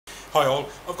Hi all,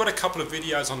 I've got a couple of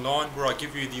videos online where I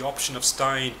give you the option of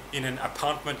staying in an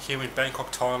apartment here in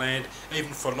Bangkok, Thailand,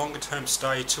 even for a longer term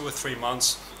stay, 2 or 3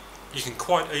 months. You can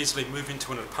quite easily move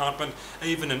into an apartment,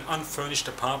 even an unfurnished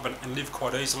apartment, and live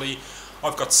quite easily.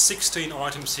 I've got 16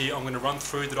 items here I'm going to run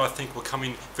through that I think will come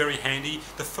in very handy.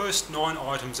 The first 9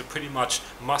 items are pretty much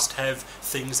must-have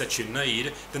things that you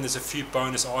need. Then there's a few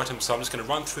bonus items, so I'm just going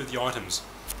to run through the items.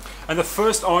 And the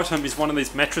first item is one of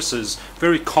these mattresses.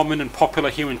 Very common and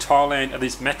popular here in Thailand are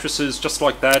these mattresses just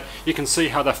like that. You can see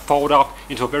how they fold up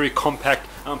into a very compact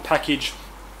package.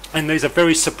 And these are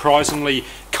very surprisingly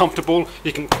comfortable.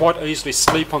 You can quite easily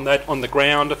sleep on that on the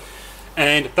ground.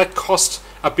 And that costs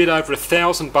a bit over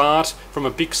 1,000 baht from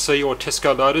a Big C or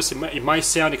Tesco Lotus. It may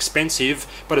sound expensive,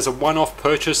 but as a one-off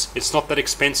purchase, it's not that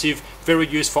expensive. Very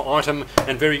useful item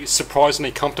and very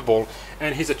surprisingly comfortable.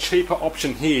 And here's a cheaper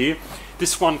option here.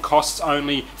 This one costs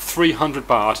only 300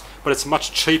 baht, but it's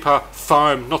much cheaper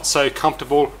foam, not so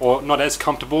comfortable or not as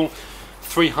comfortable.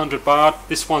 300 baht.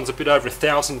 This one's a bit over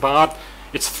 1,000 baht.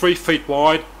 It's 3 feet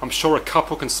wide. I'm sure a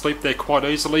couple can sleep there quite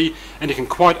easily, and you can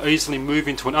quite easily move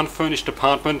into an unfurnished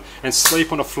apartment and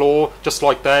sleep on a floor just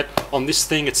like that. On this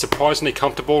thing, it's surprisingly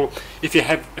comfortable. If you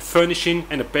have a furnishing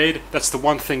and a bed, that's the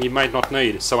one thing you may not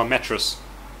need, so a mattress.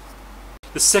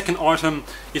 The second item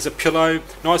is a pillow,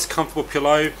 nice comfortable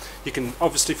pillow. You can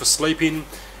obviously for sleeping.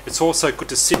 It's also good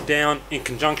to sit down in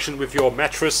conjunction with your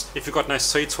mattress if you've got no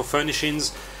seats or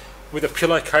furnishings. With a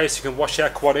pillowcase you can wash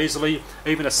out quite easily.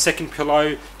 Even a second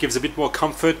pillow gives a bit more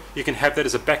comfort. You can have that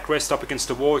as a backrest up against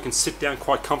the wall. You can sit down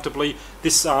quite comfortably.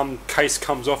 This case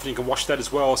comes off and you can wash that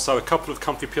as well. So a couple of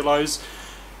comfy pillows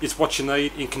is what you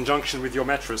need in conjunction with your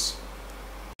mattress.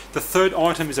 The third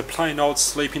item is a plain old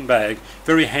sleeping bag.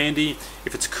 Very handy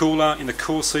if it's cooler in the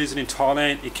cool season in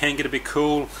Thailand. It can get a bit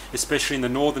cool, especially in the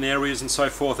northern areas and so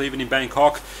forth, even in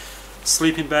Bangkok.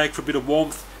 Sleeping bag for a bit of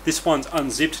warmth. This one's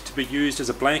unzipped to be used as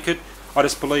a blanket. I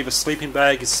just believe a sleeping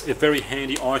bag is a very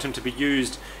handy item to be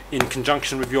used in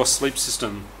conjunction with your sleep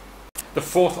system. The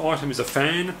fourth item is a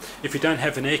fan. If you don't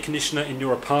have an air conditioner in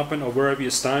your apartment or wherever you're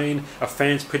staying, a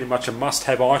fan's pretty much a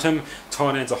must-have item.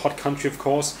 Thailand's a hot country, of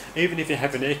course. Even if you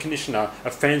have an air conditioner,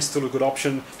 a fan's still a good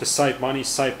option to save money,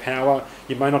 save power.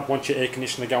 You may not want your air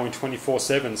conditioner going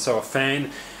 24/7, so a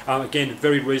fan, again,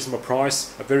 very reasonable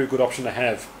price, a very good option to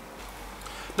have.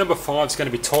 Number 5 is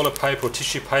going to be toilet paper or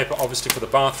tissue paper, obviously for the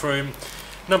bathroom.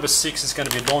 Number 6 is going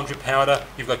to be laundry powder.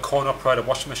 You've got coin operated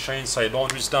washing machine, so your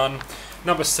laundry's done.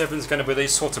 Number 7 is going to be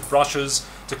these sorts of brushes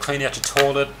to clean out your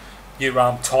toilet, your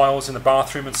tiles in the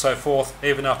bathroom and so forth.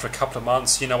 Even after a couple of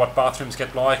months, you know what bathrooms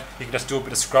get like. You can just do a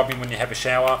bit of scrubbing when you have a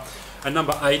shower. And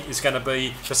number 8 is going to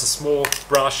be just a small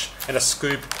brush and a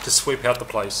scoop to sweep out the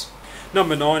place.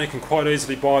 Number 9, you can quite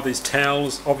easily buy these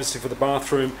towels, obviously for the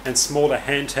bathroom, and smaller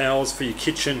hand towels for your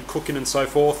kitchen, cooking and so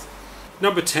forth.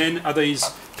 Number 10 are these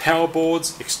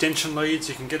Powerboards, extension leads.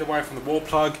 You can get away from the wall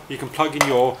plug. You can plug in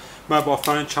your mobile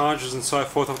phone chargers and so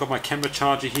forth. I've got my camera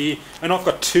charger here, and I've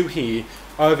got 2 here.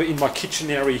 Over in my kitchen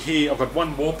area here, I've got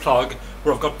 1 wall plug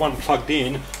where I've got 1 plugged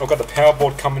in. I've got the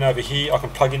Powerboard coming over here. I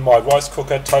can plug in my rice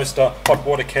cooker, toaster, hot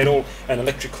water kettle, and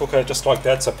electric cooker just like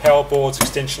that. So Powerboards,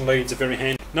 extension leads are very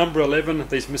handy. Number 11,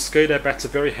 these mosquito bats are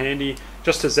very handy.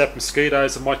 Just to zap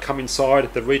mosquitoes that might come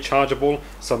inside. They're rechargeable,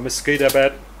 so mosquito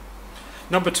bat.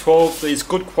 Number 12, these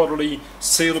good quality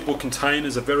sealable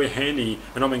containers are very handy,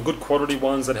 and I mean good quality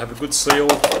ones that have a good seal.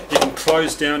 You can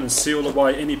close down and seal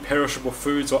away any perishable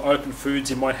foods or open foods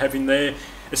you might have in there,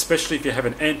 especially if you have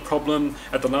an ant problem.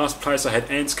 At the last place I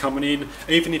had ants coming in.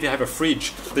 Even if you have a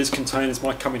fridge, these containers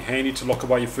might come in handy to lock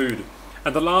away your food.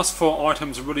 And the last 4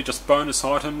 items are really just bonus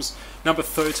items. Number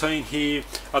 13 here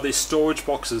are these storage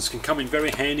boxes. Can come in very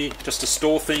handy just to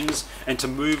store things and to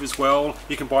move as well.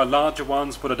 You can buy larger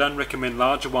ones, but I don't recommend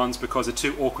larger ones because they're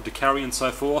too awkward to carry and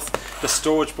so forth. The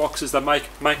storage boxes, they make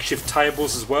makeshift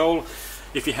tables as well.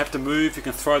 If you have to move, you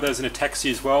can throw those in a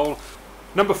taxi as well.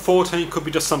 Number 14 could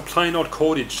be just some plain old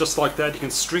cordage, just like that. You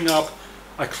can string up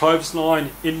a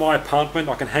clothesline in my apartment.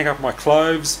 I can hang up my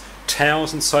clothes,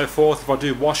 towels and so forth. If I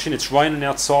do washing, it's raining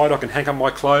outside, I can hang up my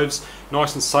clothes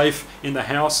nice and safe in the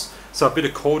house. So a bit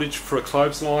of cordage for a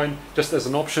clothesline just as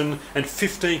an option. And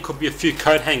 15 could be a few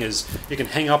coat hangers. You can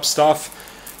hang up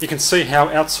stuff. You can see how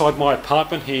outside my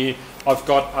apartment here I've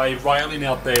got a railing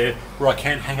out there where I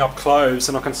can hang up clothes,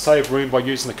 and I can save room by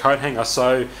using the coat hanger,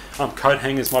 so coat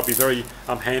hangers might be very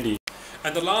handy.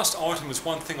 And the last item is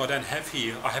one thing I don't have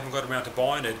here, I haven't got around to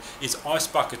buying it, is ice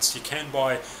buckets. You can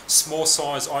buy small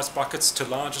size ice buckets to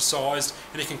larger sized,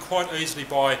 and you can quite easily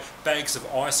buy bags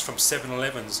of ice from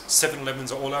 7-Elevens.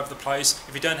 7-Elevens are all over the place.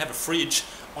 If you don't have a fridge,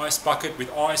 ice bucket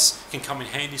with ice can come in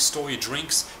handy, store your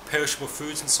drinks, perishable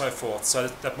foods and so forth. So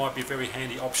that might be a very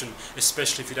handy option,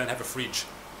 especially if you don't have a fridge.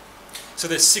 So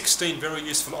there's 16 very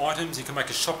useful items. You can make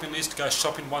a shopping list, go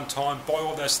shopping one time, buy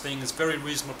all those things, very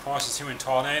reasonable prices here in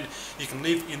Thailand. You can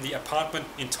live in the apartment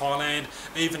in Thailand,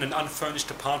 even an unfurnished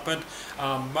apartment.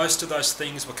 Most of those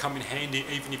things will come in handy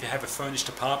even if you have a furnished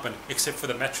apartment, except for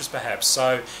the mattress perhaps.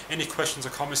 So any questions or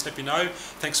comments, let me know.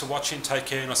 Thanks for watching, take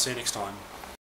care, and I'll see you next time.